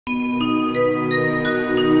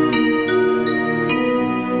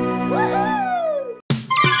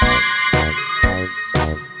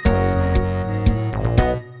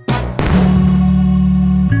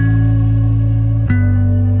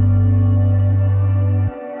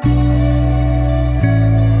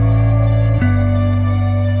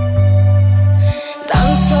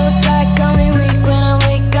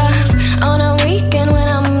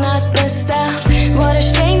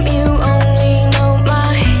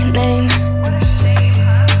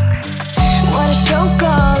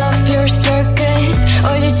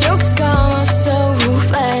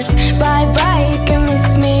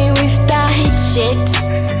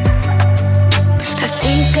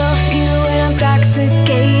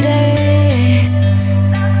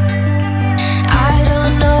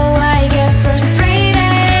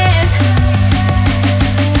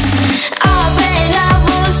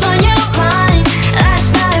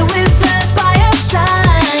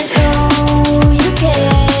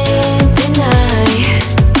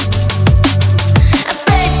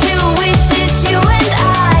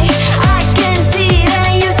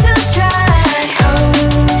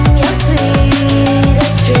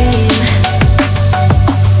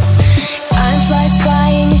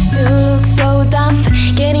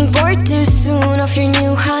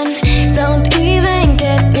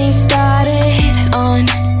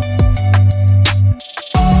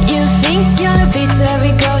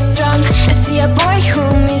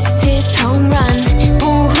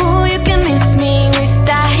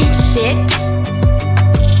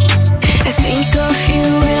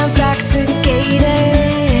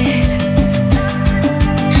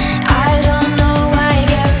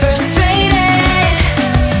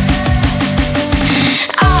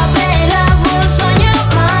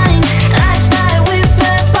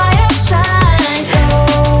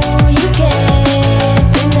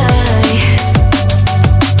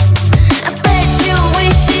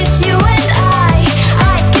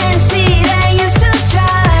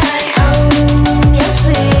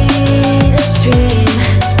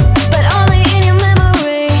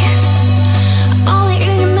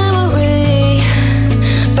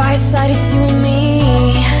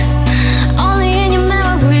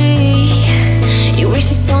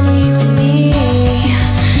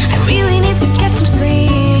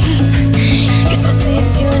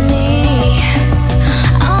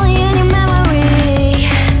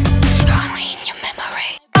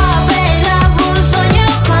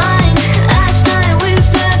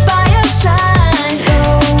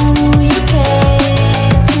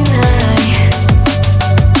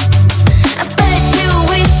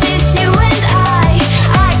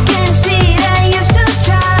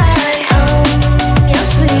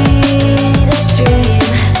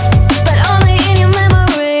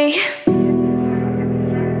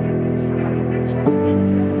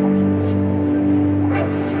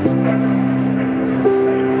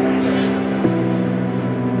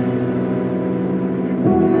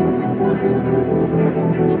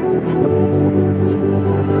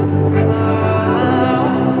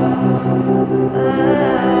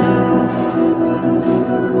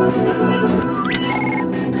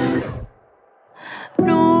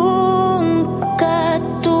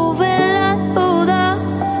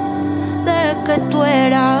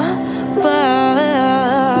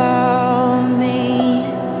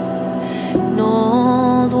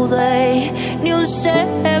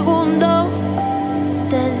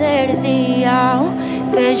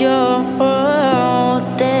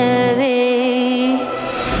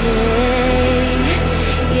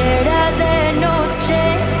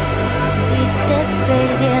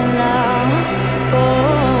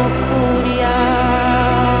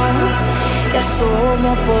y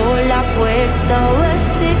asomo por la puerta a ver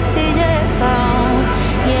si llega.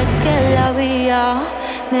 Y es que la vía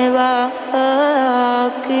me va a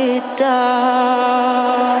quitar.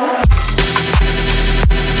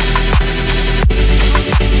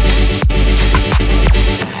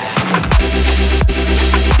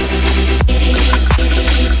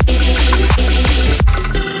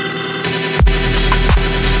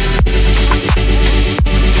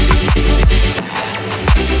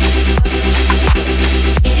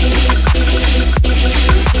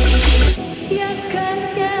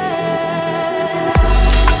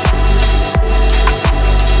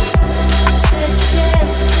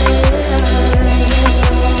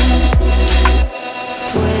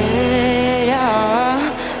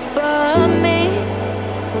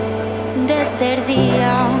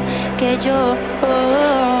 Que yo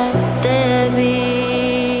te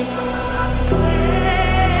vi,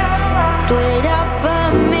 tú eras para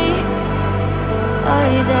mí,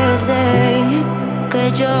 ay, desde que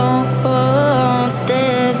yo te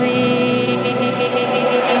vi.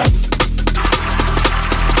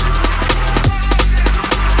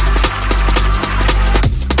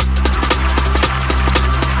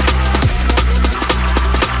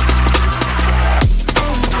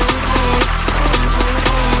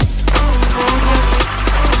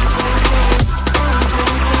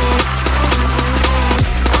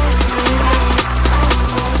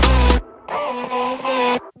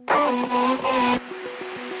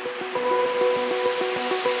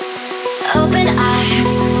 Open eye,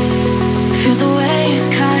 feel the waves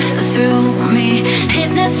cut through me,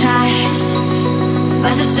 hypnotized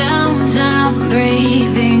by the sounds I'm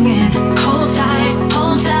breathing in. Hold tight,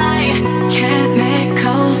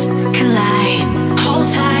 chemicals collide. Hold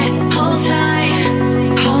tight, hold tight,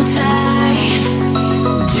 hold tight.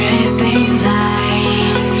 Dripping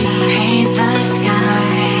lights paint the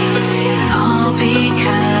skies, all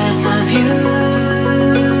because of you.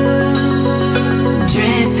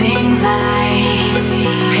 Dripping lights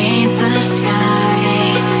paint the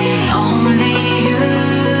skies, only you can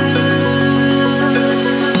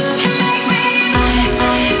make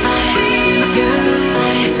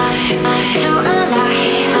me so alive.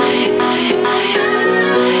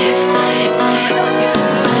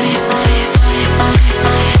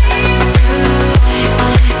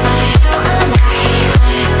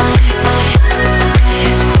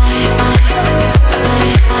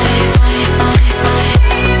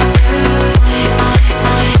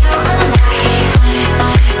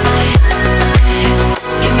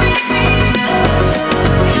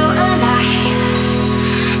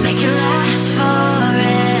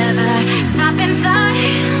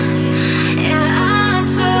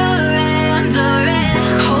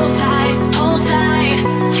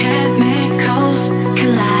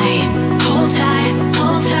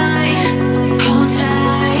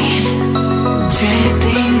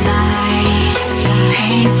 Dripping lights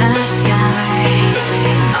paint the skies,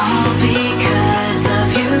 all because of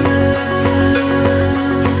you.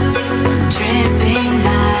 Dripping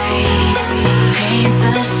lights paint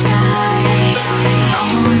the skies,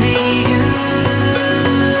 only you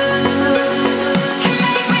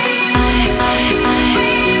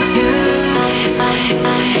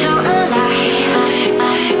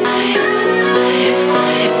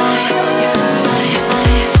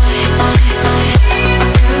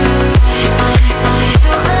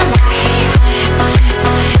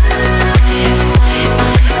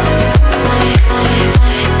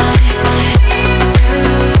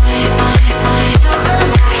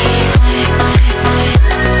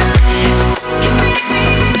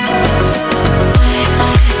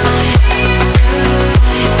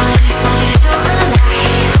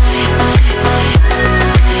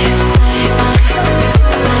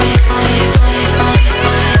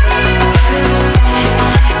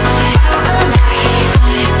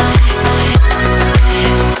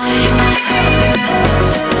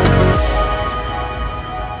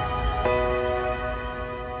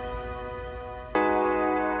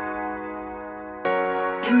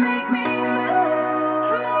can make me so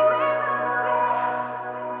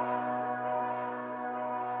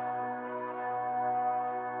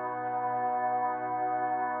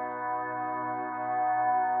alive.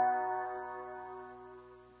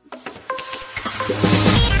 Yeah.